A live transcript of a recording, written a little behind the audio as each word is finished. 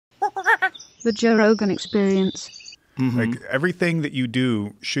The Joe Rogan Experience. Like everything that you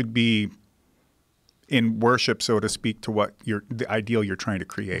do should be in worship, so to speak, to what the ideal you're trying to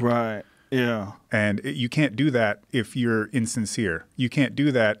create. Right. Yeah. And you can't do that if you're insincere. You can't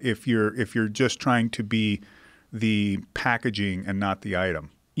do that if you're just trying to be the packaging and not the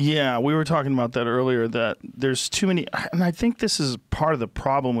item. Yeah, we were talking about that earlier, that there's too many, and I think this is part of the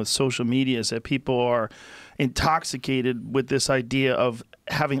problem with social media, is that people are intoxicated with this idea of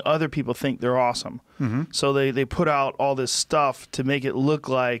having other people think they're awesome. So they put out all this stuff to make it look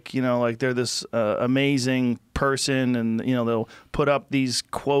like, you know, like they're this amazing person, and, you know, they'll put up these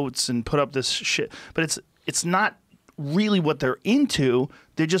quotes and put up this shit. But it's not really what they're into.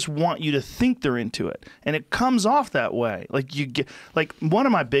 They just want you to think they're into it, and it comes off that way. Like you get, like one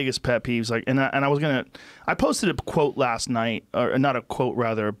of my biggest pet peeves, like, and I posted a quote last night, or not a quote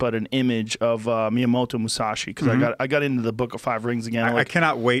rather, but an image of Miyamoto Musashi, because I got into the Book of Five Rings again. I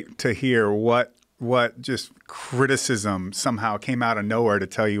cannot wait to hear what just criticism somehow came out of nowhere to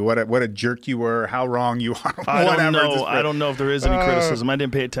tell you what a jerk you were, how wrong you are. I don't know if there is any criticism. I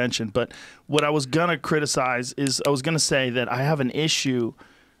didn't pay attention. But what I was going to criticize is, I was going to say that I have an issue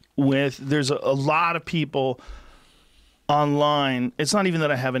with, there's a lot of people online. It's not even that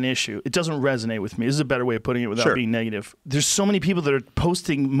I have an issue. It doesn't resonate with me. This is a better way of putting it without being negative. There's so many people that are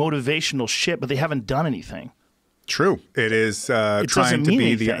posting motivational shit, but they haven't done anything. True. It is trying to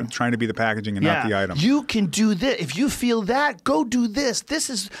be the packaging and not the item. You can do this. If you feel that, go do this. This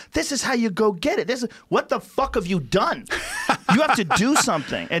is how you go get it. What the fuck have you done? You have to do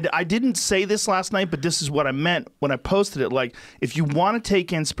something. And I didn't say this last night, but this is what I meant when I posted it. Like, if you want to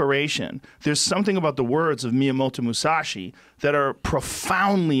take inspiration, there's something about the words of Miyamoto Musashi that are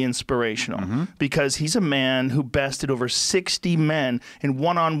profoundly inspirational, because he's a man who bested over 60 men in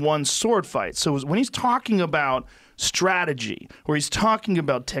one-on-one sword fights. So when he's talking about strategy, or he's talking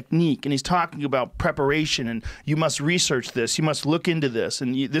about technique, and he's talking about preparation, and you must research this, you must look into this,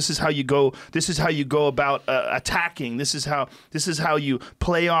 and this is how you go about attacking, this is how you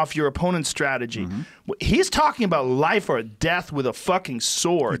play off your opponent's strategy. He's talking about life or death with a fucking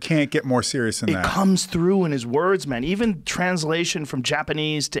sword. You can't get more serious than that. It comes through in his words, man. Even translation from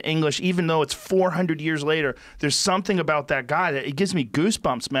Japanese to English, even though it's 400 years later, there's something about that guy that it gives me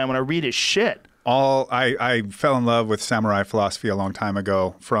goosebumps, man, when I read his shit. I fell in love with samurai philosophy a long time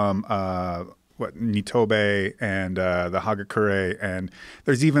ago from Nitobe and the Hagakure, and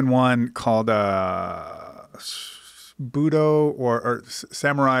there's even one called Budo or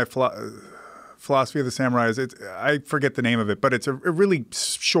Samurai Philosophy of the Samurais. I forget the name of it, but it's a really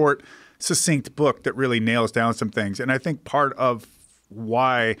short, succinct book that really nails down some things. And I think part of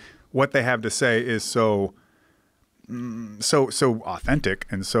why what they have to say is so authentic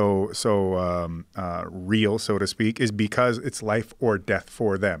and so real, so to speak, is because it's life or death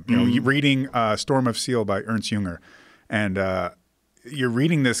for them. You know, you're reading Storm of Steel by Ernst Jünger, and you're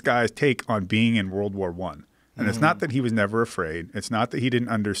reading this guy's take on being in World War I. And it's not that he was never afraid. It's not that he didn't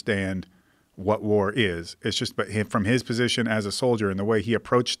understand what war is. It's just from his position as a soldier and the way he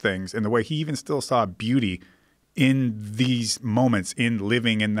approached things and the way he even still saw beauty in these moments, in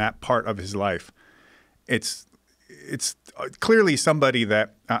living in that part of his life. It's clearly somebody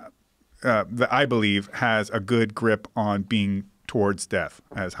that I believe has a good grip on being towards death,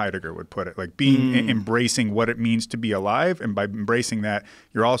 as Heidegger would put it, like being embracing what it means to be alive. And by embracing that,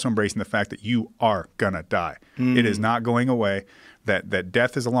 you're also embracing the fact that you are gonna die. It is not going away, that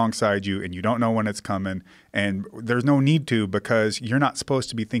death is alongside you and you don't know when it's coming. And there's no need to, because you're not supposed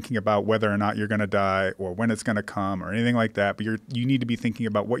to be thinking about whether or not you're gonna die or when it's gonna come or anything like that. But you need to be thinking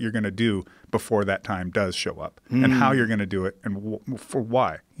about what you're gonna do before that time does show up, and how you're gonna do it, and for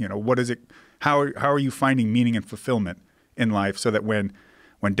why. You know, what is it? How are you finding meaning and fulfillment in life, so that when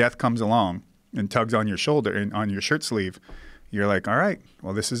death comes along and tugs on your shoulder and on your shirt sleeve, you're like, all right,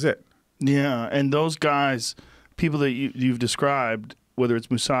 well, this is it. Yeah, and those guys, people that you've described, whether it's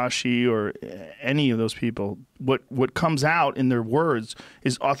Musashi or any of those people, what comes out in their words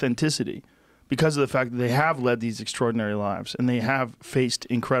is authenticity, because of the fact that they have led these extraordinary lives and they have faced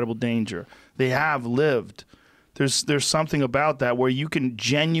incredible danger. They have lived. There's something about that where you can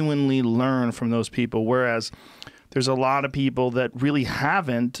genuinely learn from those people, whereas there's a lot of people that really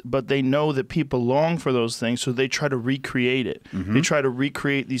haven't, but they know that people long for those things, so they try to recreate it. They try to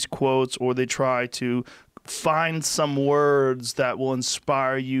recreate these quotes, or they try to find some words that will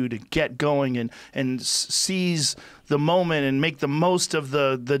inspire you to get going and seize the moment and make the most of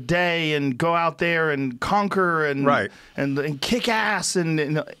the day and go out there and conquer and kick ass, and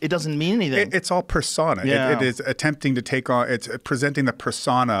it doesn't mean anything. It's all persona. Yeah. It is attempting to take on, it's presenting the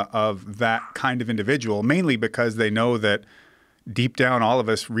persona of that kind of individual, mainly because they know that deep down, all of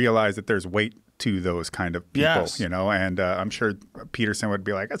us realize that there's weight to those kind of people, Yes. you know, and I'm sure Peterson would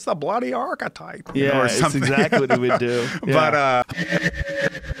be like, it's the bloody archetype, you Yeah, know, or it's something. exactly what he would do. Yeah. But